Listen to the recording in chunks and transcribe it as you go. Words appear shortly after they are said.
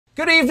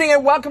Good evening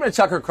and welcome to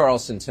Tucker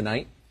Carlson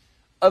Tonight.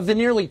 Of the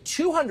nearly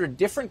 200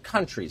 different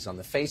countries on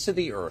the face of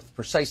the earth,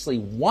 precisely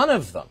one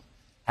of them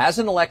has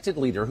an elected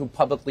leader who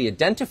publicly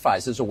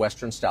identifies as a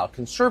Western-style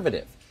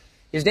conservative.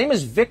 His name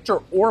is Viktor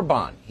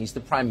Orbán. He's the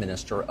Prime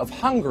Minister of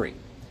Hungary.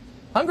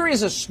 Hungary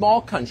is a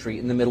small country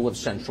in the middle of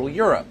Central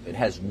Europe. It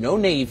has no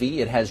navy.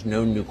 It has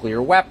no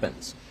nuclear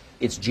weapons.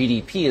 Its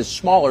GDP is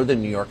smaller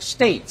than New York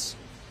State's.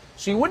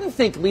 So you wouldn't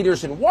think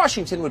leaders in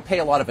Washington would pay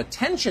a lot of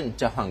attention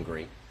to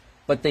Hungary,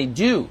 but they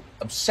do,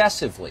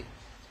 obsessively.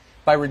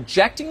 By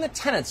rejecting the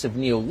tenets of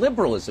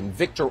neoliberalism,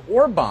 Viktor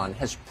Orbán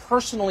has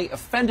personally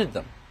offended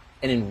them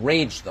and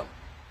enraged them.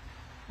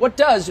 What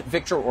does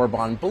Viktor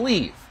Orbán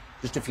believe?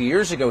 Just a few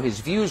years ago, his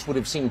views would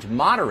have seemed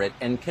moderate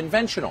and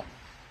conventional.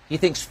 He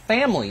thinks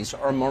families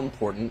are more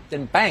important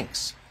than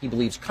banks. He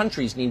believes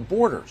countries need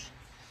borders.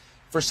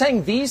 For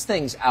saying these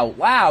things out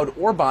loud,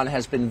 Orbán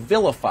has been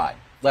vilified.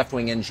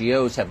 Left-wing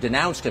NGOs have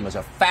denounced him as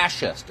a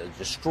fascist, a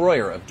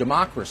destroyer of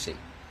democracy.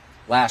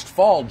 Last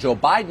fall, Joe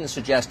Biden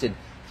suggested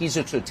he's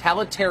a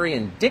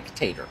totalitarian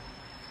dictator.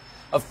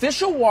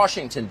 Official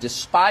Washington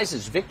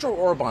despises Viktor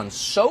Orbán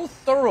so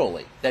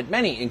thoroughly that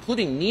many,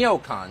 including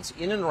neocons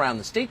in and around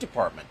the State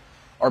Department,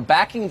 are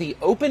backing the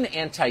open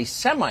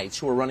anti-Semites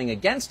who are running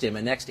against him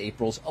in next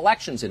April's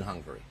elections in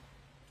Hungary.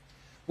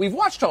 We've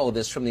watched all of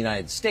this from the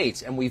United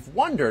States, and we've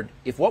wondered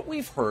if what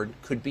we've heard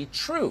could be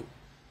true.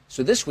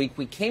 So this week,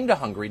 we came to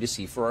Hungary to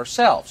see for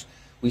ourselves.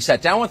 We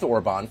sat down with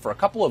Orbán for a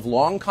couple of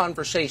long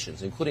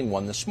conversations, including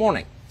one this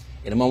morning.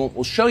 In a moment,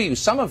 we'll show you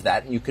some of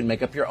that, and you can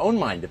make up your own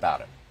mind about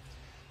it.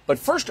 But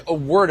first, a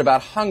word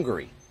about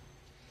Hungary.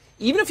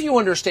 Even if you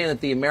understand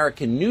that the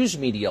American news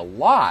media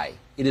lie,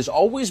 it is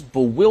always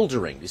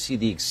bewildering to see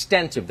the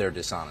extent of their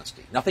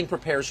dishonesty. Nothing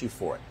prepares you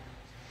for it.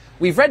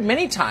 We've read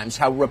many times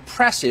how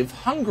repressive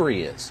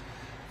Hungary is.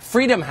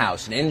 Freedom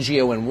House, an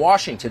NGO in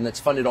Washington that's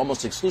funded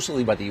almost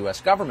exclusively by the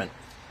U.S. government,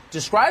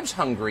 describes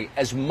Hungary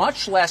as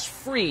much less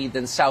free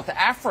than South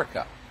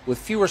Africa, with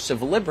fewer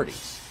civil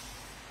liberties.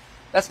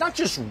 That's not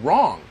just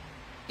wrong,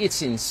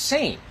 it's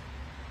insane.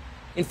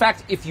 In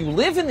fact, if you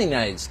live in the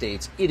United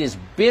States, it is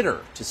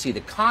bitter to see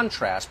the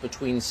contrast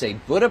between, say,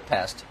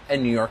 Budapest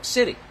and New York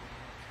City.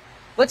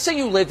 Let's say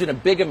you lived in a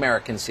big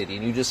American city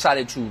and you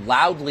decided to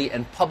loudly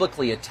and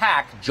publicly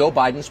attack Joe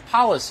Biden's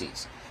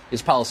policies,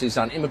 his policies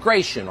on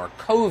immigration or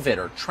COVID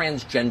or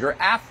transgender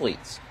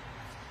athletes.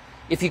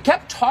 If you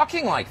kept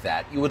talking like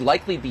that, you would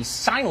likely be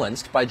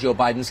silenced by Joe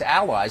Biden's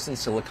allies in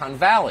Silicon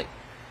Valley.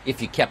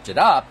 If you kept it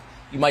up,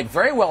 you might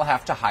very well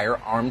have to hire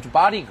armed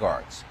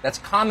bodyguards. That's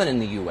common in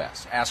the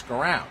U.S. Ask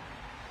around.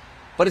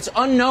 But it's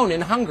unknown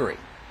in Hungary.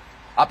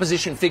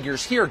 Opposition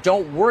figures here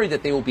don't worry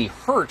that they will be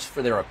hurt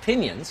for their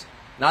opinions.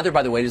 Neither,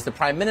 by the way, does the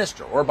Prime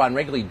Minister. Orbán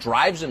regularly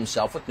drives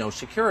himself with no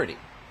security.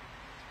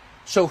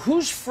 So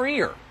who's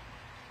freer?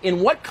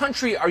 In what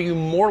country are you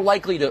more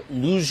likely to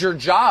lose your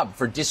job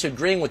for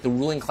disagreeing with the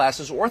ruling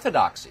class's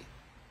orthodoxy?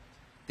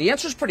 The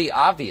answer is pretty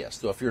obvious,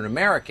 though if you're an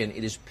American,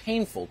 it is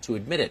painful to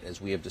admit it, as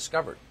we have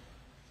discovered.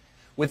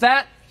 With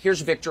that,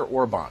 here's Viktor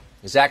Orbán.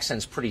 His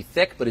accent's pretty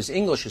thick, but his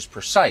English is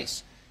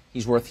precise.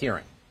 He's worth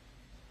hearing.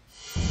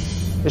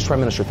 Mr. Prime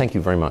Minister, thank you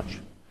very much.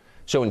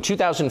 So in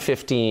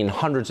 2015,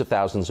 hundreds of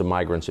thousands of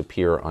migrants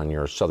appear on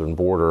your southern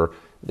border.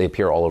 They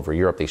appear all over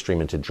Europe. They stream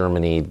into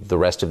Germany. The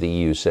rest of the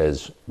EU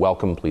says,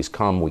 welcome, please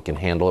come. We can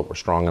handle it. We're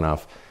strong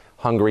enough.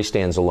 Hungary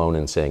stands alone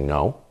in saying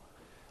no.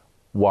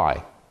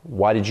 Why?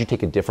 Why did you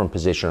take a different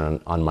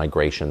position on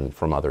migration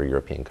from other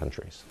European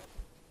countries?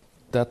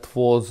 That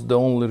was the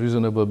only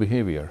reasonable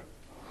behavior.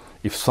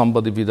 If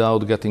somebody,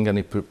 without getting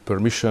any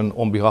permission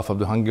on behalf of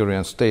the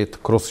Hungarian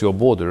state, cross your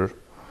border,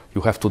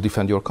 you have to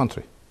defend your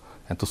country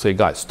and to say,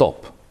 guys,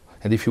 stop.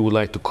 And if you would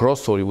like to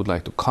cross or you would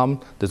like to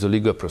come, there's a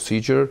legal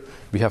procedure.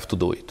 We have to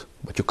do it.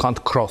 But you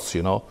can't cross,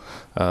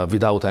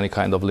 without any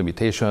kind of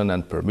limitation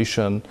and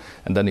permission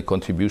and any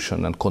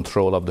contribution and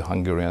control of the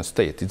Hungarian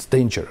state. It's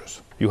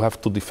dangerous. You have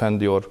to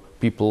defend your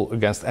people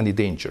against any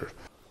danger.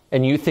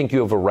 And you think you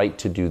have a right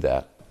to do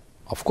that?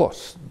 Of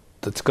course.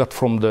 It's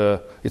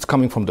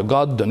coming from the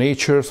God, the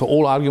nature, so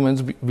all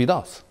arguments with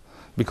us.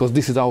 Because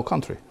this is our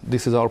country,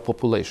 this is our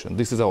population,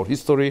 this is our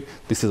history,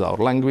 this is our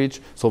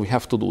language, so we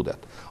have to do that.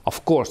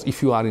 Of course,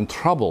 if you are in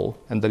trouble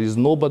and there is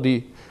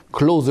nobody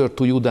closer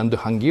to you than the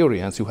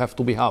Hungarians, you have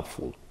to be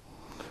helpful.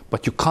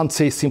 But you can't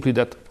say simply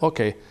that,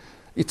 okay,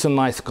 it's a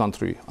nice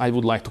country, I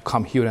would like to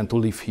come here and to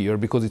live here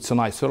because it's a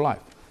nicer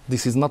life.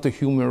 This is not a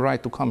human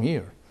right to come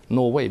here.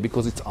 No way,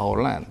 because it's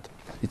our land.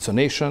 It's a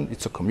nation,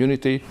 it's a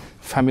community,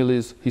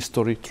 families,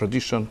 history,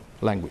 tradition,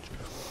 language.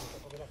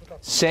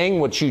 Saying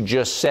what you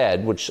just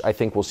said, which I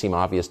think will seem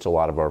obvious to a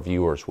lot of our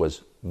viewers,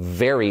 was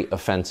very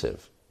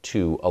offensive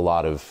to a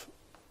lot of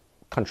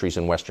countries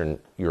in Western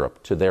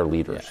Europe, to their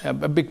leaders. Yeah,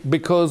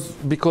 because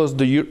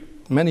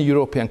many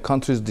European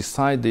countries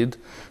decided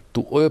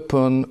to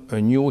open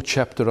a new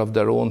chapter of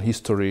their own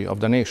history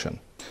of the nation.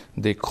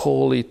 They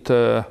call it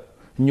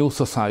New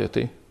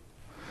Society,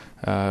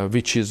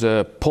 which is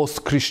a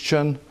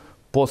post-Christian,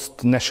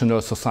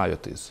 post-national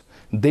societies.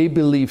 They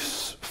believe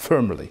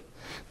firmly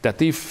that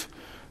if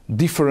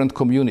different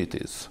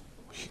communities,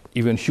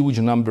 even huge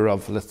number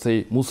of, let's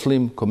say,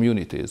 Muslim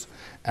communities,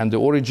 and the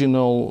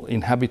original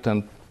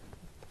inhabitant,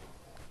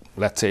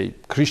 let's say,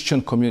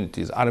 Christian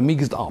communities are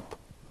mixed up,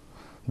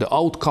 the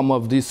outcome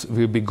of this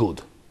will be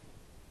good.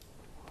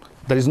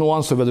 There is no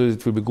answer whether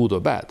it will be good or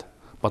bad,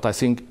 but I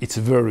think it's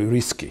very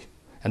risky.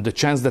 And the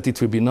chance that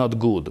it will be not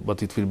good,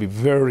 but it will be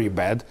very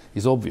bad,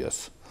 is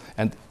obvious.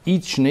 And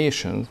each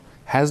nation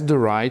has the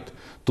right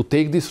to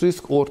take this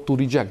risk or to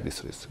reject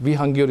this risk. We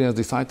Hungarians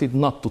decided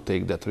not to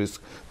take that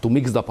risk, to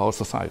mix up our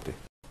society.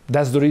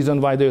 That's the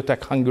reason why they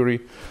attack Hungary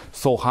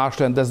so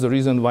harshly, and that's the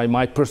reason why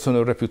my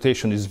personal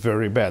reputation is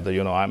very bad.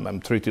 You know, I'm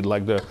treated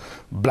like the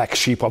black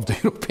sheep of the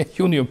European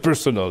Union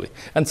personally,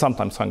 and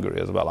sometimes Hungary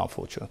as well,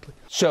 unfortunately.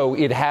 So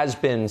it has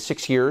been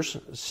 6 years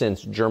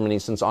since Germany,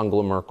 since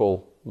Angela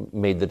Merkel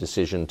made the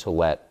decision to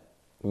let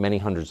many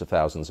hundreds of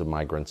thousands of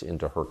migrants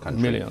into her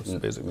country. Millions,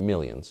 basically.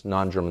 Millions,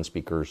 non-German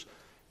speakers,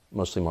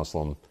 mostly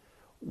Muslim.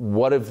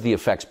 What have the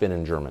effects been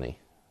in Germany?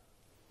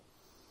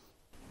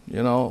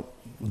 You know,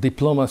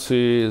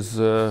 diplomacy is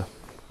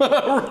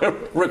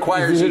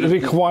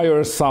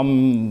requires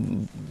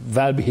some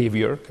well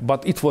behavior,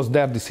 but it was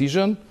their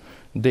decision.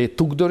 They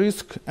took the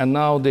risk, and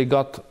now they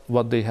got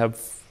what they have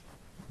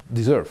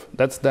deserved.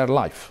 That's their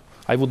life.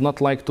 I would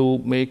not like to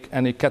make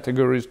any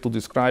categories to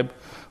describe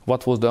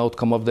what was the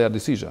outcome of their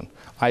decision.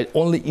 I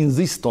only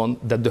insist on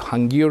that the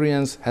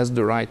Hungarians has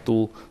the right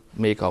to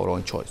make our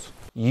own choice.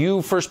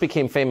 You first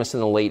became famous in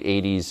the late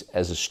 80s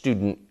as a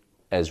student,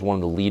 as one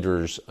of the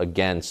leaders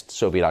against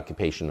Soviet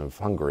occupation of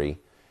Hungary,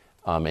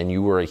 and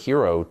you were a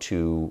hero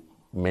to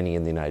many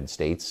in the United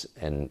States,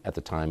 and at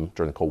the time,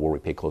 during the Cold War, we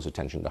paid close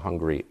attention to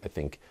Hungary. I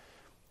think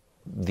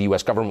the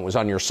U.S. government was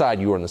on your side,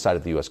 you were on the side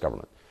of the U.S.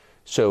 government.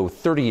 So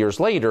 30 years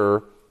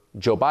later,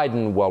 Joe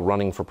Biden, while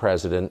running for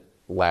president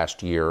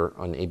last year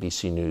on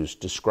ABC News,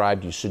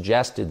 described you,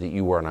 suggested that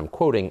you were, and I'm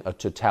quoting, a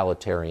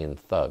totalitarian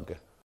thug.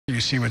 You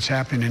see what's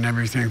happening in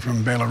everything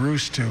from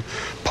Belarus to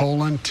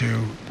Poland to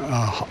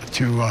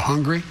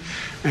Hungary,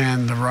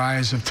 and the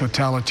rise of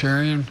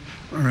totalitarian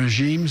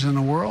regimes in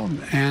the world,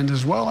 and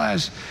as well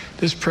as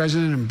this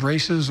president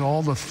embraces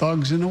all the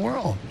thugs in the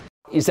world.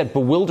 Is that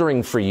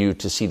bewildering for you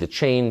to see the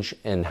change,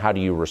 and how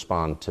do you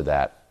respond to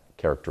that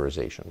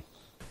characterization?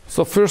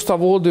 So first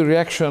of all, the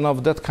reaction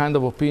of that kind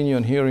of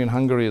opinion here in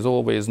Hungary is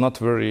always not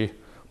very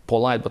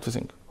polite, but we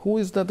think, who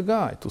is that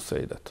guy to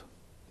say that?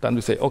 Then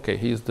we say, okay,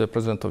 he is the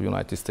president of the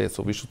United States,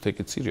 so we should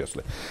take it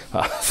seriously.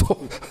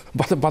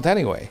 But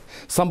anyway,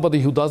 somebody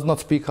who does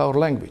not speak our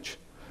language,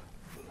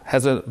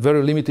 has a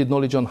very limited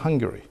knowledge on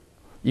Hungary,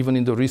 even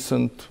in the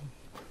recent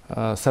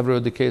several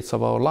decades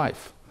of our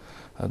life,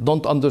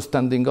 don't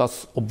understanding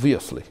us,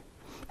 obviously.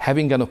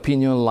 Having an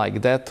opinion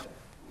like that,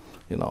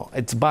 you know,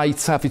 it's by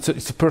itself,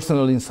 it's a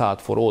personal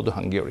insult for all the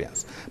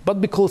Hungarians. But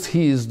because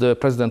he is the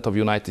president of the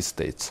United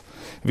States,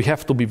 we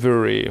have to be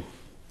very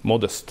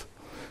modest.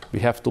 We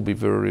have to be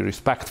very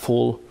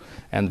respectful,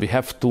 and we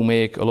have to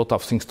make a lot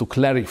of things to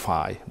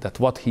clarify that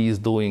what he is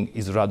doing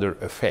is rather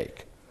a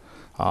fake.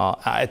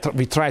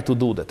 We try to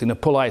do that in a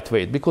polite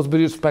way because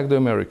we respect the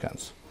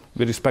Americans.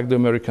 We respect the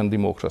American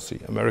democracy,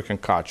 American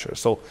culture.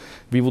 So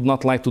we would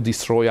not like to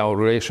destroy our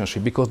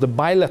relationship because the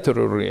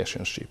bilateral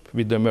relationship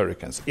with the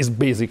Americans is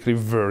basically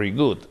very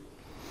good.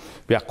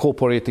 We are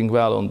cooperating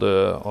well on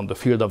the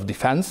field of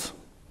defense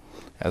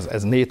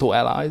as NATO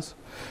allies.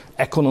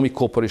 Economic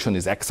cooperation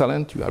is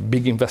excellent. You are a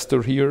big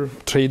investor here.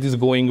 Trade is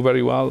going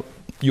very well.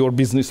 Your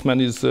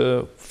businessman is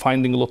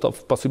finding a lot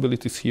of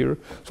possibilities here.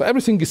 So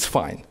everything is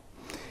fine,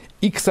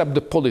 except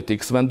the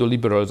politics when the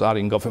liberals are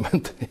in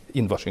government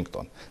in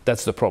Washington.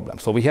 That's the problem.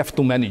 So we have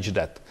to manage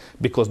that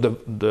because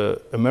the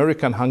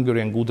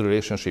American-Hungarian good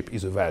relationship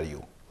is a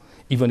value,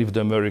 even if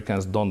the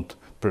Americans don't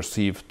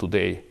perceive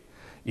today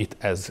it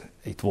as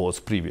it was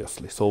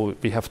previously. So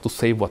we have to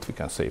save what we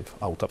can save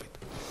out of it.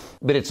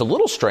 But it's a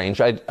little strange.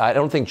 I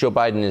don't think Joe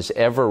Biden has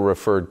ever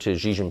referred to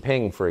Xi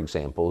Jinping, for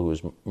example, who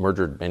has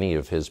murdered many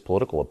of his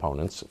political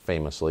opponents,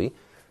 famously,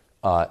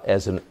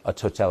 as a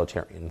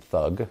totalitarian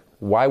thug.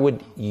 Why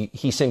would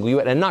he single you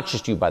out? And not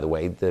just you, by the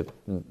way, the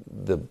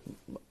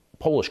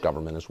Polish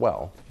government as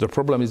well. The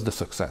problem is the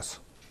success.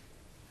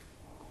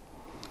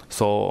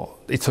 So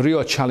it's a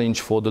real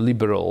challenge for the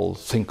liberal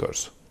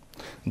thinkers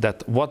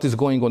that what is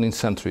going on in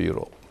Central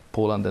Europe,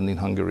 Poland and in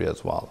Hungary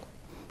as well.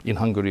 In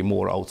Hungary,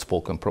 more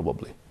outspoken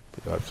probably.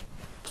 We are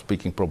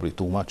speaking probably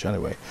too much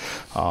anyway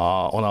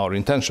on our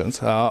intentions.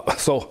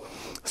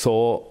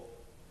 So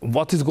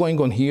what is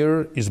going on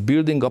here is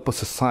building up a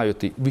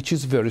society which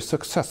is very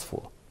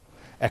successful.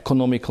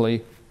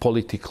 Economically,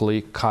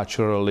 politically,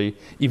 culturally,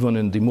 even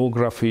in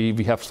demography,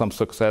 we have some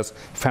success,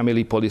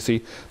 family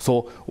policy.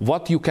 So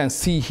what you can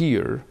see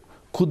here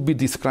could be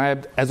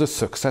described as a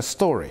success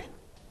story.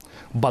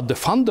 But the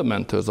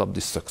fundamentals of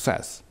this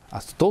success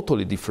are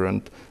totally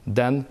different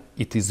than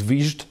it is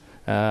wished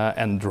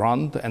and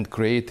run and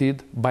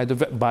created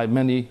by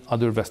many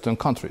other Western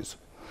countries.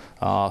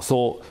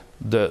 So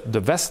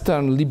the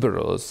Western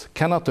liberals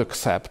cannot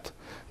accept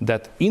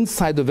that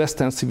inside the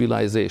Western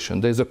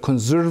civilization, there's a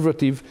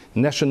conservative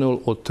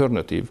national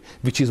alternative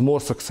which is more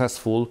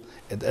successful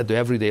at the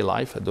everyday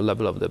life, at the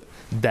level of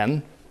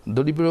than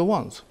the liberal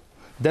ones.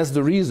 That's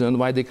the reason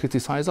why they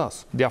criticize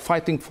us. They are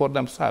fighting for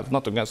themselves,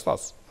 not against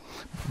us.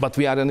 But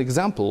we are an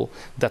example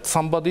that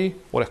somebody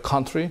or a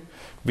country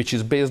which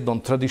is based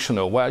on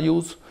traditional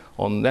values,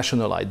 on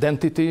national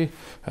identity,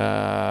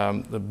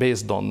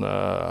 based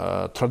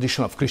on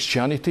tradition of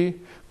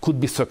Christianity, could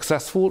be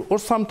successful, or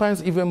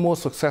sometimes even more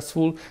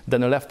successful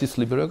than a leftist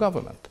liberal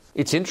government.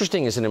 It's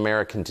interesting as an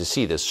American to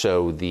see this.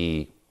 So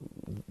the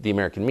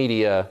American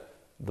media,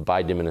 the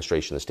Biden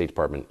administration, the State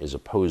Department is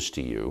opposed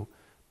to you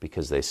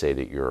because they say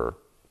that you're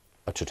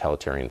a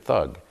totalitarian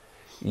thug.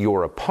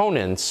 Your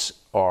opponents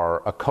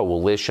are a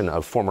coalition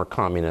of former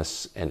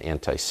communists and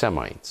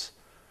anti-Semites.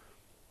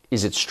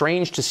 Is it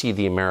strange to see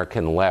the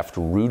American left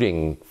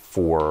rooting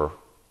for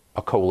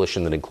a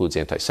coalition that includes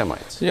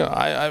anti-Semites?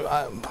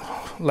 Yeah,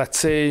 let's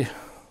say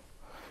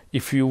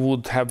if you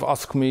would have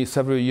asked me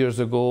several years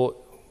ago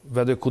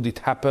whether could it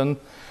happen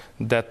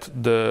that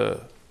the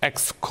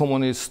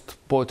ex-communist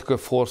political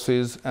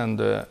forces and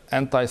the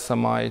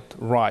anti-Semite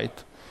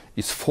right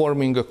is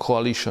forming a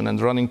coalition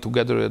and running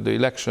together at the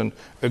election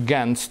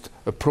against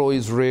a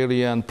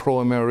pro-Israeli and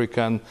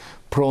pro-American,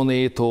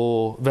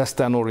 pro-NATO,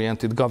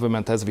 Western-oriented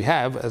government as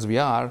we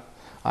are,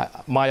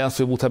 my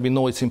answer would have been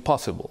no, it's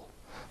impossible.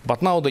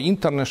 But now the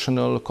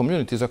international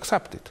communities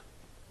accept it.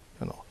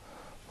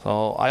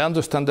 So I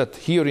understand that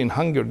here in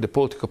Hungary, the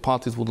political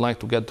parties would like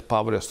to get the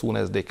power as soon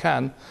as they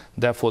can.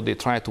 Therefore, they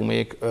try to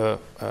make a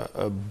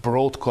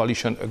broad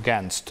coalition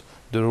against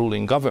the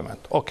ruling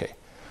government. Okay.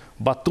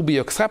 But to be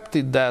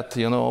accepted that,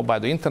 by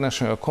the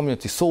international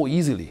community so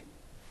easily,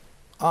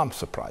 I'm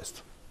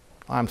surprised.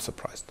 I'm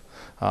surprised.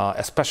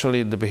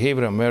 Especially the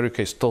behavior in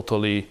America is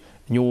totally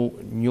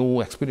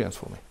new experience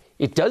for me.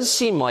 It does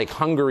seem like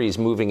Hungary is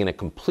moving in a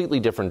completely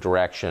different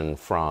direction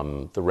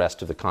from the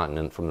rest of the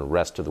continent, from the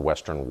rest of the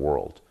Western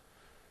world.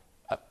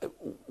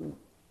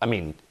 I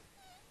mean,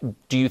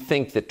 do you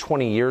think that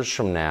 20 years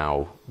from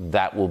now,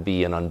 that will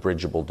be an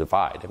unbridgeable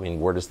divide? I mean,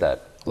 where does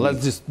that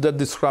lead? Let's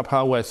describe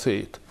how I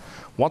see it.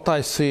 What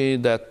I see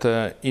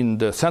that in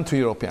the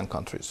Central European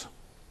countries,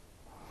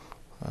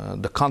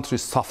 the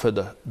countries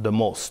suffered the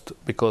most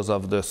because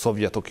of the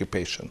Soviet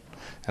occupation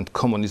and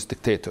communist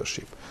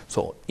dictatorship.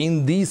 So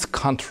in these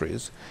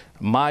countries,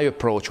 my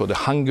approach, or the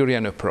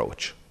Hungarian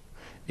approach,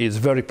 is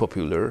very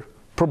popular.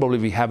 Probably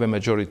we have a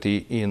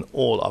majority in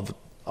all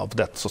of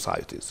that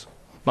societies,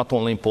 not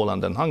only in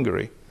Poland and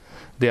Hungary.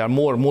 They are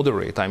more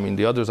moderate. I mean,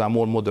 the others are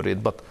more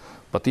moderate.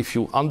 But if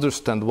you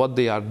understand what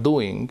they are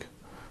doing,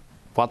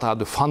 what are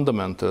the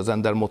fundamentals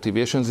and their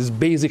motivations, is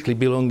basically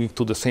belonging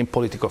to the same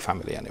political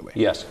family anyway.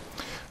 Yes.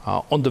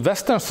 On the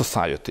Western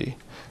society,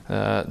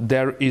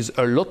 there is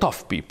a lot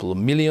of people,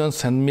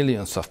 millions and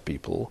millions of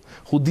people,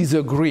 who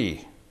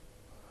disagree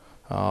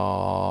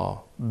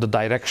the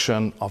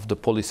direction of the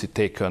policy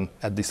taken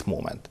at this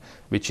moment,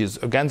 which is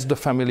against the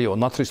family or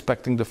not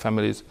respecting the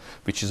families,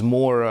 which is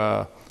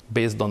more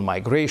based on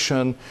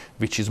migration,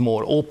 which is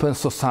more open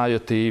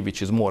society,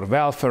 which is more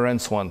welfare, and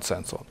so on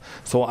and so on.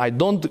 So I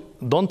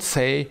don't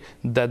say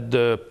that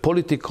the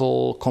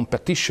political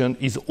competition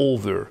is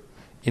over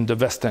in the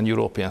Western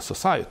European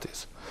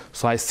societies.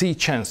 So I see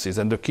chances,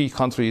 and the key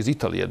country is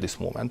Italy at this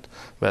moment,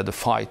 where the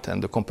fight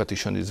and the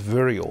competition is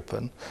very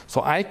open.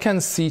 So I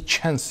can see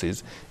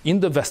chances in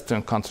the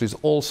Western countries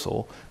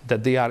also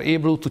that they are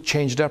able to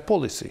change their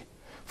policy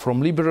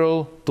from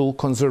liberal to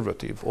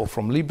conservative, or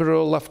from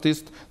liberal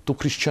leftist to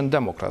Christian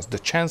Democrats. The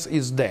chance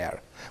is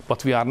there,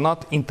 but we are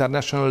not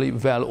internationally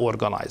well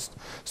organized.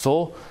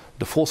 So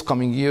the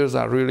forthcoming years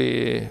are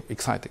really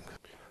exciting.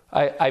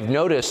 I've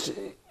noticed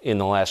in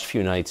the last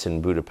few nights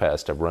in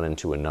Budapest, I've run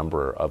into a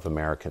number of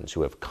Americans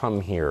who have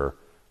come here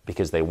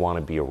because they want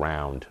to be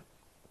around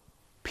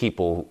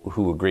people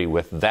who agree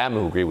with them,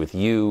 who agree with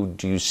you.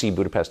 Do you see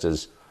Budapest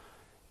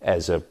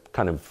as a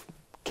kind of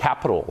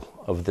capital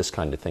of this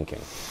kind of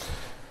thinking?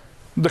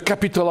 The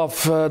capital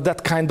of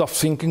that kind of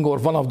thinking, or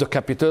one of the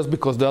capitals,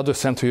 because the other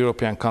Central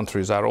European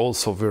countries are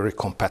also very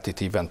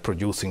competitive and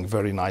producing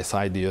very nice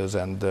ideas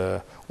and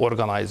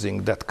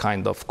organizing that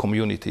kind of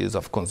communities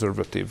of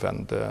conservative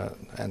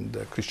and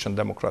Christian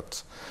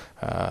Democrats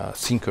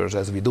thinkers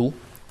as we do.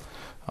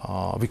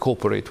 We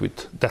cooperate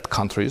with that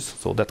countries,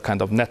 so that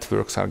kind of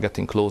networks are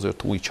getting closer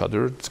to each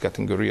other. It's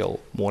getting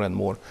more and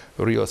more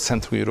a real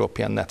Central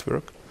European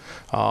network.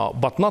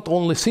 But not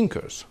only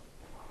thinkers.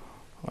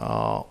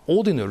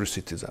 Ordinary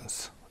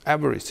citizens,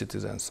 average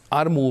citizens,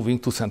 are moving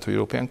to Central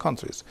European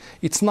countries.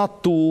 It's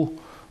not too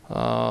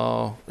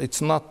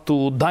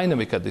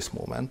dynamic at this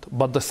moment,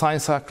 but the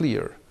signs are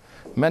clear.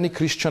 Many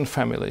Christian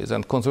families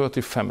and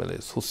conservative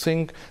families who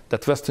think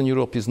that Western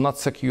Europe is not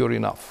secure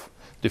enough,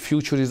 the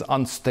future is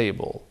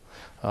unstable,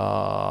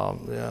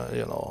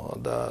 the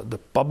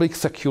public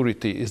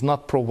security is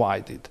not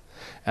provided,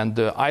 and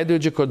the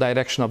ideological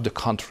direction of the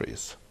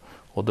countries,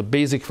 or the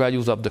basic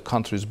values of the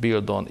countries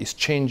built on, is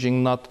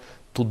changing not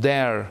to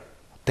their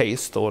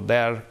taste or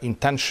their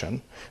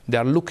intention. They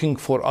are looking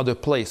for other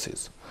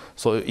places.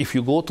 So if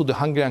you go to the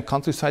Hungarian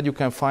countryside, you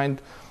can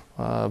find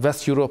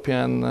West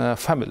European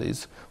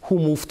families who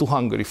move to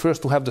Hungary.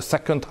 First to have the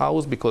second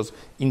house, because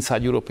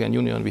inside European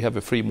Union we have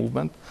a free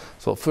movement.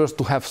 So first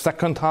to have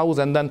second house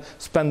and then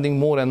spending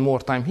more and more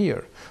time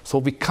here. So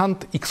we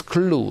can't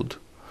exclude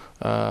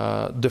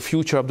the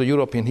future of the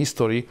European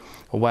history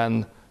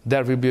when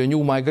there will be a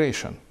new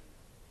migration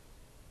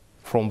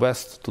from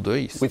west to the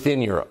east.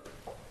 Within Europe?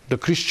 The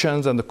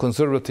Christians and the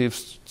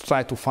conservatives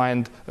try to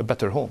find a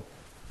better home.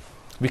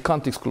 We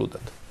can't exclude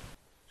that.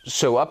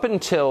 So up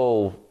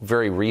until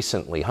very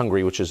recently,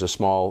 Hungary, which is a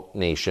small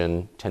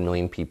nation, 10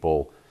 million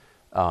people,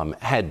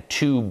 had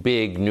two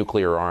big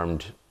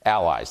nuclear-armed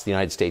allies, the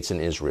United States and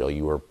Israel.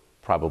 You were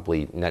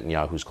probably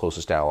Netanyahu's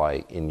closest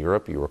ally in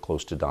Europe. You were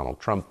close to Donald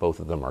Trump.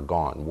 Both of them are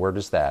gone. Where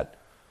does that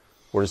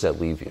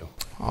leave you?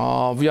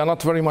 We are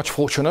not very much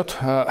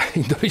fortunate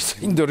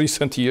in the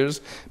recent years,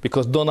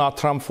 because Donald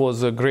Trump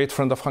was a great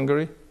friend of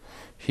Hungary.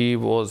 He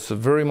was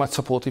very much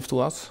supportive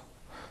to us.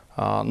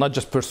 Not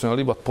just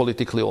personally, but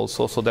politically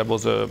also. So there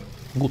was a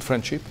good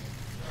friendship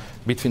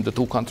between the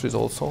two countries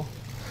also.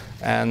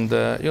 And,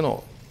 you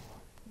know,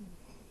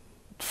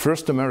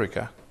 first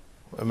America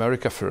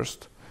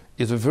first,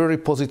 is a very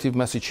positive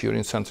message here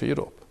in Central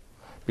Europe.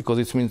 Because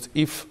it means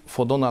if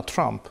for Donald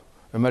Trump,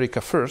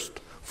 America first,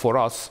 for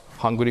us,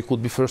 Hungary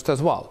could be first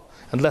as well.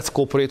 And let's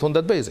cooperate on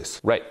that basis.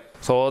 Right.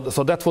 So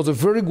that was a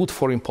very good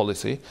foreign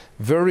policy,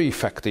 very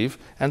effective,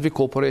 and we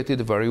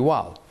cooperated very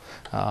well.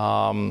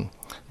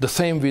 The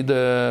same with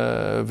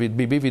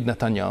Bibi, with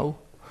Netanyahu,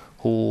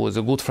 who is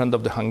a good friend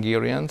of the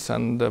Hungarians,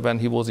 and when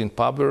he was in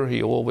power,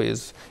 he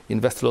always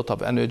invested a lot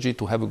of energy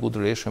to have a good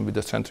relation with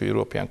the Central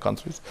European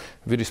countries.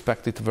 We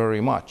respect it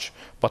very much.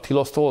 But he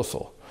lost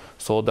also.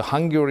 So the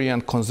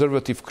Hungarian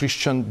conservative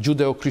Christian,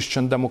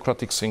 Judeo-Christian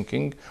democratic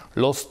thinking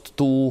lost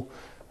to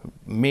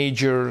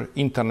major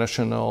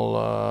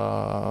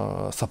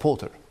international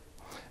supporter,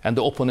 and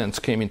the opponents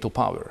came into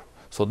power.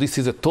 So this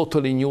is a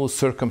totally new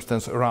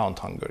circumstance around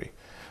Hungary.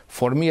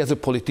 For me as a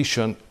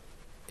politician,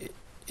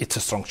 it's a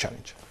strong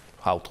challenge,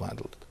 how to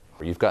handle it.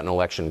 You've got an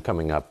election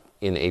coming up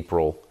in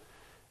April.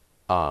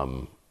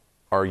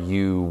 Are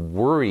you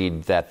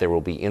worried that there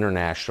will be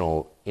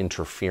international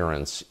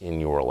interference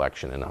in your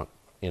election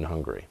in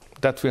Hungary?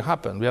 That will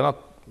happen. We are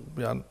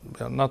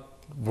not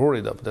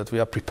worried of that. We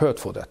are prepared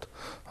for that.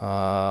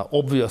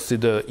 Obviously,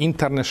 the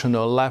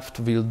international left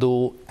will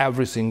do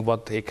everything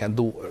what they can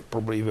do,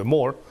 probably even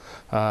more,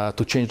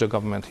 to change the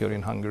government here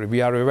in Hungary.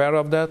 We are aware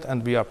of that,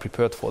 and we are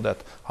prepared for that,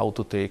 how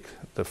to take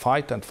the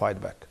fight and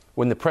fight back.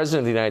 When the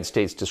President of the United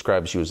States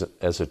describes you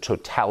as a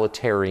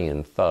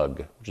totalitarian thug,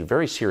 which is a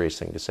very serious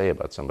thing to say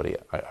about somebody,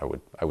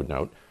 I would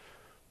note,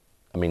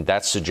 I mean,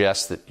 that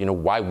suggests that, you know,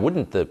 why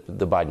wouldn't the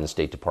Biden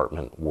State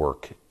Department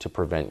work to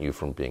prevent you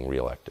from being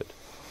reelected?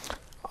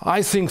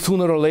 I think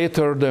sooner or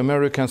later the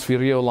Americans will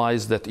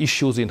realize that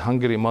issues in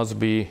Hungary must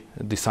be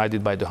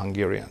decided by the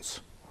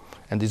Hungarians.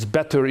 And it's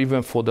better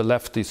even for the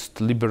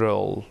leftist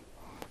liberal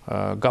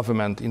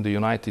government in the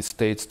United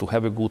States to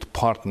have a good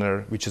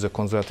partner, which is a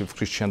conservative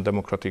Christian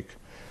democratic,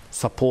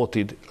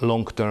 supported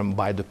long-term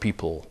by the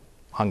people,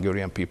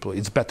 Hungarian people.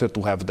 It's better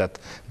to have that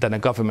than a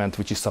government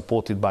which is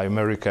supported by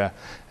America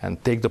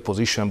and take the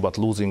position but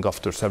losing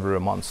after several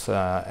months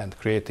and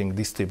creating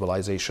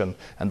destabilization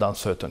and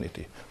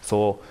uncertainty.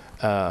 So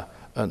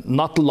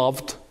not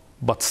loved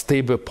but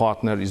stable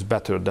partner is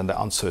better than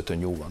the uncertain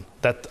new one.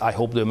 That I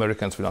hope the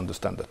Americans will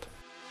understand that.